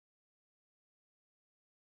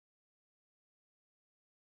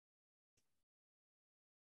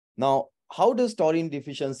Now, how does taurine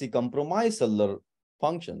deficiency compromise cellular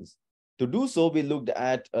functions? To do so, we looked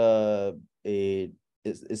at a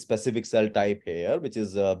specific cell type here, which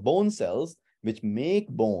is bone cells, which make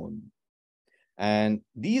bone. And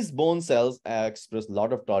these bone cells express a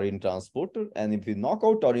lot of taurine transporter. And if you knock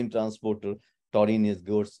out taurine transporter, taurine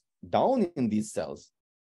goes down in these cells.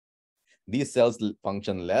 These cells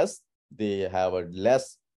function less. They have a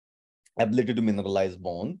less ability to mineralize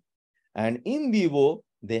bone. And in vivo,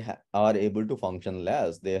 they are able to function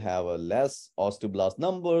less. They have a less osteoblast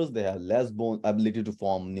numbers. They have less bone ability to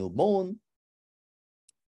form new bone.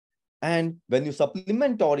 And when you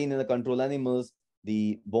supplement taurine in the control animals,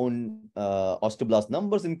 the bone osteoblast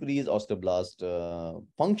numbers increase, osteoblast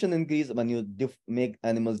function increase. When you make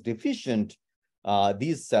animals deficient,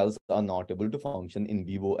 these cells are not able to function in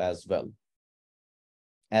vivo as well,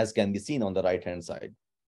 as can be seen on the right-hand side.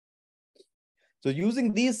 So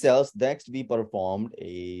using these cells, next we performed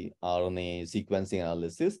a RNA sequencing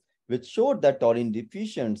analysis, which showed that taurine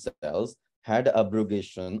deficient cells had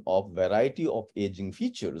abrogation of variety of aging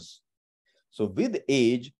features. So with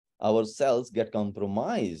age, our cells get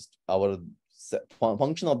compromised. Our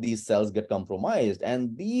function of these cells get compromised.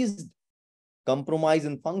 And these compromise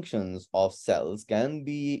in functions of cells can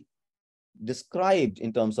be described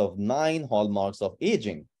in terms of 9 hallmarks of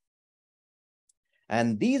aging.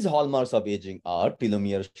 And these hallmarks of aging are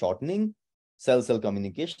telomere shortening, cell-cell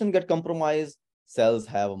communication get compromised, cells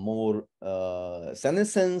have more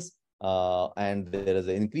senescence, and there is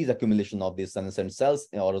an increased accumulation of these senescent cells,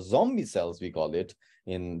 or zombie cells, we call it,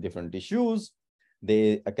 in different tissues.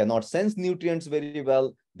 They cannot sense nutrients very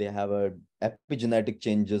well. They have epigenetic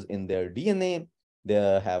changes in their DNA. They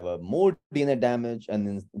have more DNA damage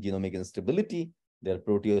and genomic instability. Their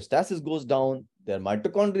proteostasis goes down. Their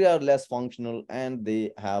mitochondria are less functional, and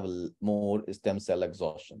they have more stem cell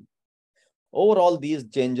exhaustion. Overall, these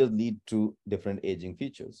changes lead to different aging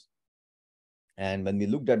features. And when we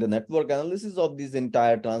looked at the network analysis of this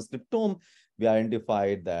entire transcriptome, we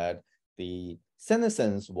identified that the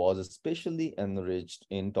senescence was especially enriched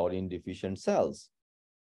in taurine deficient cells.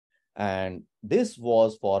 And this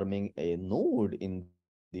was forming a node in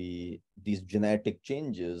these genetic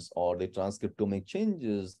changes or the transcriptomic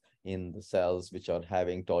changes in the cells which are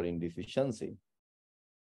having taurine deficiency.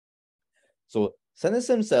 So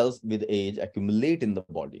senescent cells with age accumulate in the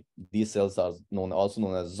body. These cells are also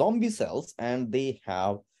known as zombie cells, and they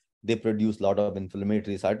produce a lot of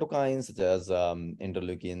inflammatory cytokines such as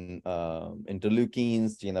interleukins,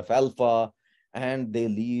 TNF alpha, and they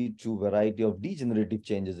lead to a variety of degenerative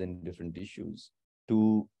changes in different tissues.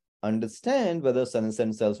 To understand whether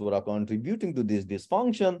senescent cells were contributing to this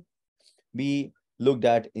dysfunction, we looked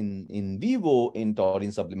at in vivo in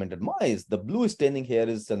taurine supplemented mice. The blue staining here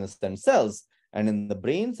is senescent cells, and in the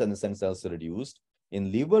brain, senescent cells reduced.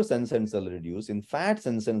 In liver, senescent cell reduced. In fat,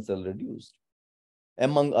 senescent cell reduced,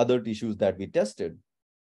 among other tissues that we tested.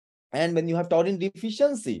 And when you have taurine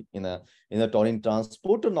deficiency in a taurine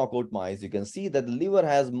transporter knockout mice, you can see that the liver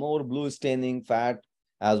has more blue staining, fat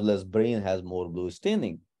as well as brain has more blue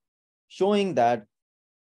staining, showing that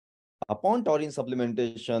upon taurine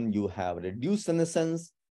supplementation, you have reduced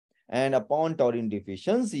senescence, and upon taurine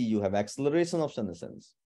deficiency, you have acceleration of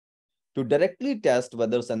senescence. To directly test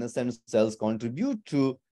whether senescent cells contribute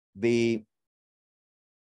to the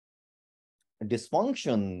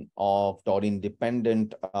dysfunction of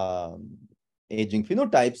taurine-dependent aging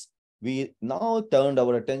phenotypes, we now turned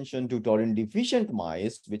our attention to taurine-deficient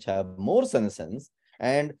mice, which have more senescence,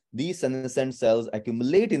 and these senescent cells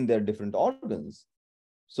accumulate in their different organs.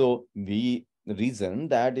 So we reason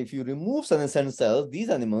that if you remove senescent cells, these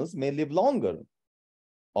animals may live longer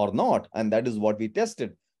or not. And that is what we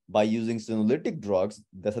tested by using senolytic drugs,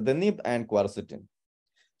 dasatinib and quercetin.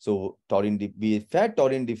 So we fed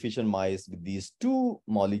taurine deficient mice with these two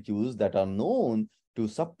molecules that are known to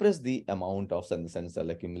suppress the amount of senescent cell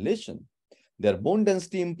accumulation. Their bone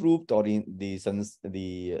density improved. The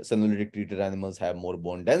senolytic treated animals have more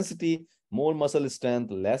bone density, more muscle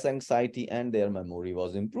strength, less anxiety, and their memory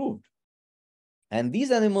was improved. And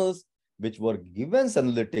these animals, which were given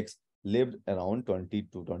senolytics, lived around 20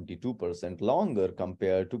 to 22% longer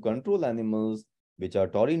compared to control animals, which are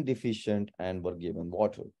taurine deficient and were given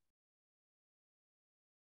water.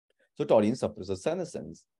 So taurine suppresses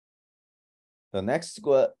senescence. The next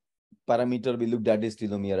parameter we looked at is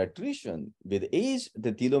telomere attrition. With age,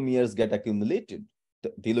 the telomeres get accumulated, the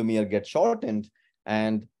telomere gets shortened,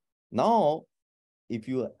 and now if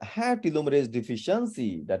you have telomerase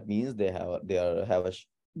deficiency, that means they have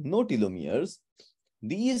no telomeres.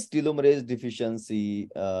 These telomerase deficiency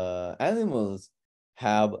animals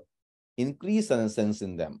have increased senescence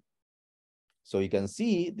in them. So you can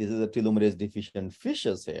see this is a telomerase deficient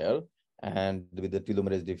fishes here. And with the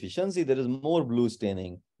telomerase deficiency, there is more blue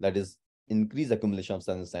staining, that is increased accumulation of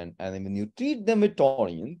senescent. And when you treat them with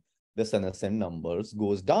taurine, the senescent numbers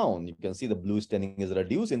goes down. You can see the blue staining is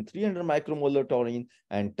reduced in 300 micromolar taurine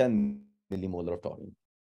and 10 millimolar of taurine.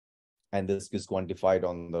 And this is quantified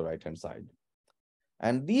on the right-hand side.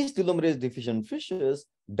 And these telomerase deficient fishes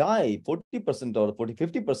die, 40% or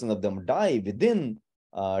 50% of them die within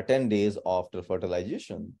 10 days after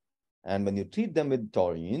fertilization. And when you treat them with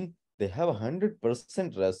taurine, they have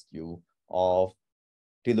 100% rescue of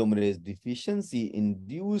telomerase deficiency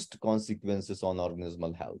induced consequences on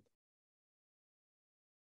organismal health.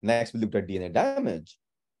 Next, we looked at DNA damage.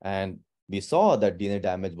 And we saw that DNA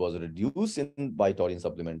damage was reduced by taurine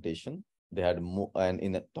supplementation. They had more, and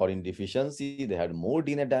in taurine deficiency, they had more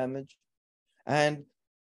DNA damage. And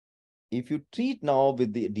if you treat now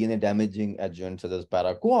with the DNA damaging agents such as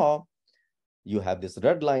paraquat, you have this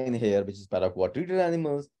red line here, which is paraquat treated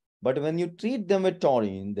animals. But when you treat them with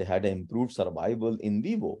taurine, they had improved survival in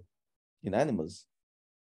vivo in animals.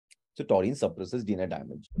 So taurine suppresses DNA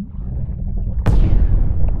damage.